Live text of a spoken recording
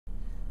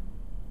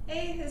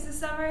Hey, this is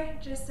Summer,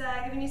 just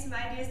giving you some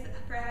ideas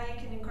for how you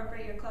can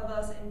incorporate your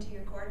clubbells into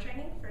your core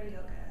training for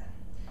yoga.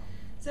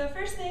 So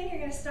first thing, you're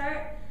going to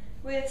start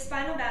with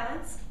spinal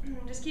balance.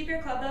 Just keep your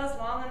clubbells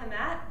long on the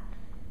mat,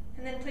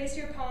 and then place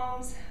your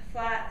palms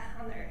flat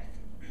on the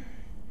earth.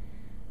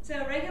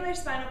 So regular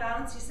spinal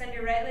balance, you send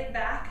your right leg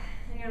back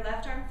and your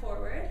left arm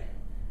forward.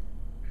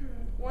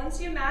 Once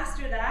you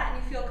master that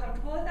and you feel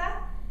comfortable with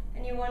that,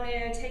 and you want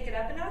to take it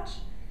up a notch,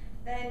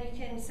 then you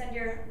can send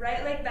your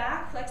right leg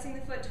back, flexing the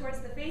foot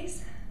towards the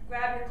face,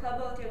 grab your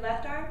clubbell with your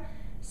left arm,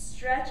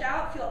 stretch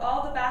out, feel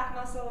all the back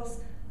muscles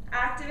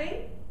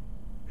activate,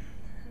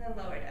 and then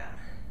lower down.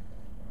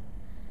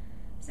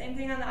 Same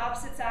thing on the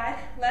opposite side,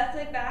 left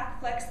leg back,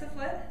 flex the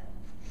foot,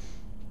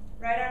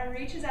 right arm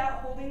reaches out,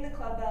 holding the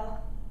clubbell,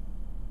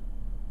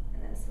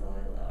 and then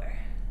slowly lower.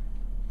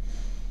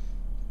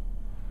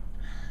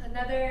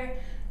 Another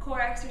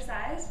core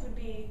exercise would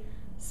be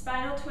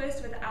spinal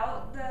twist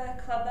without the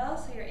clubbell.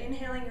 So you're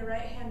inhaling your right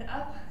hand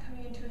up,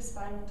 coming into a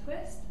spinal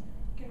twist.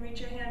 You can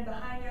reach your hand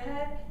behind your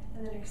head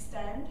and then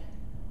extend.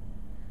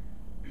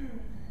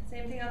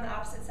 Same thing on the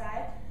opposite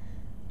side.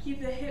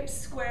 Keep the hips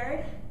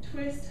squared,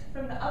 twist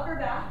from the upper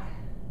back,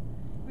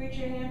 reach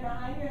your hand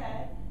behind your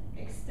head,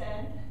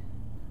 extend,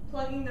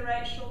 plugging the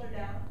right shoulder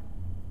down.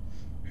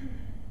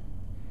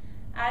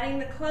 Adding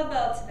the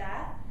clubbell to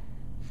that,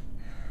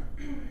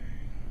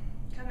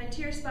 come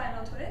into your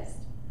spinal twist.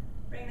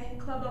 Bring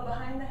the clubbell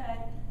behind the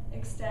head,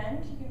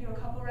 extend. You can do a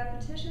couple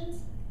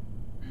repetitions.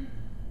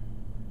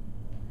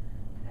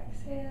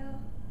 Exhale,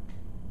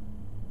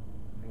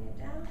 bring it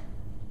down.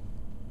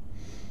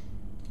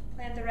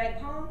 Plant the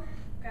right palm,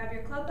 grab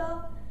your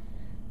clubbell,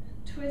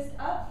 twist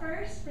up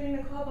first, bring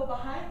the clubbell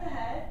behind the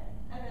head,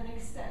 and then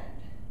extend.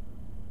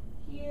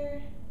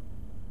 Here,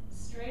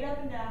 straight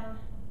up and down.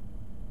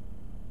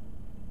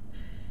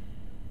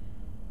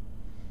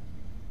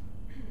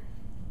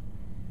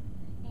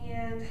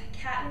 And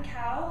cat and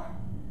cow.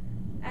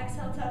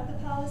 Exhale, tuck the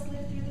pelvis,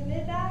 lift through the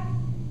mid-back.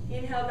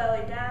 Inhale,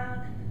 belly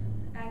down.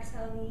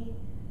 Exhale, knee,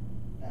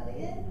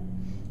 belly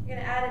in. You're going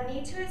to add a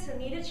knee to it, so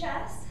knee to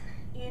chest.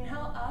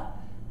 Inhale,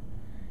 up.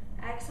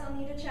 Exhale,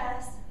 knee to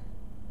chest.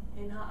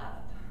 Inhale,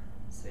 up.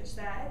 Switch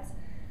sides.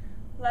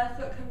 Left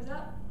foot comes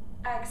up.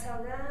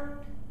 Exhale,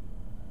 round.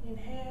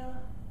 Inhale.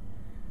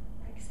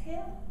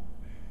 Exhale.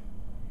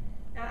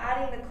 Now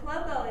adding the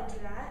clubbell into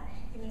that,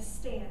 you're going to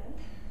stand.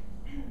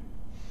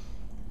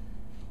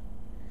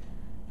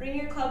 Bring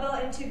your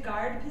clubbell into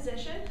guard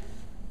position.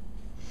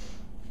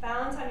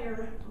 Balance on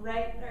your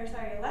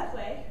your left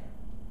leg.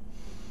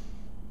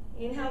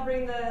 Inhale,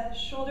 bring the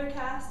shoulder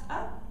cast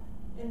up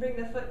and bring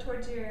the foot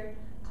towards your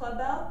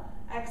clubbell.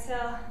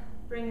 Exhale,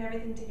 bring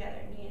everything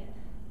together, knee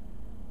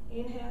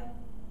in. Inhale,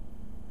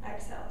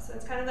 exhale. So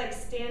it's kind of like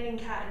standing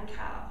cat and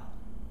cow.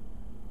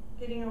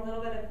 Getting a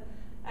little bit of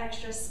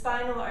extra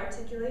spinal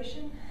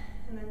articulation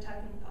and then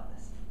tucking the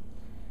pelvis.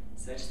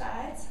 Switch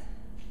sides.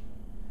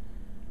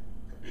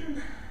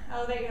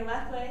 Elevate your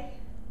left leg.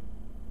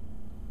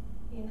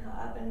 Inhale,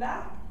 up and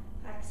back.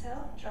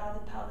 Exhale, draw the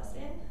pelvis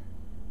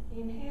in.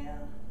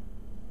 Inhale,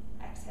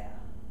 exhale.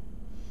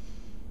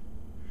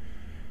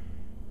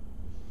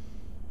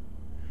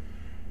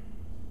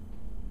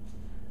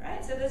 All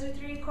right, so those are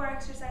 3 core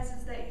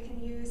exercises that you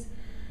can use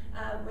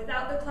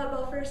without the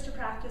clubbell first to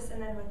practice,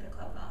 and then with the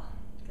clubbell.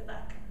 Good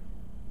luck.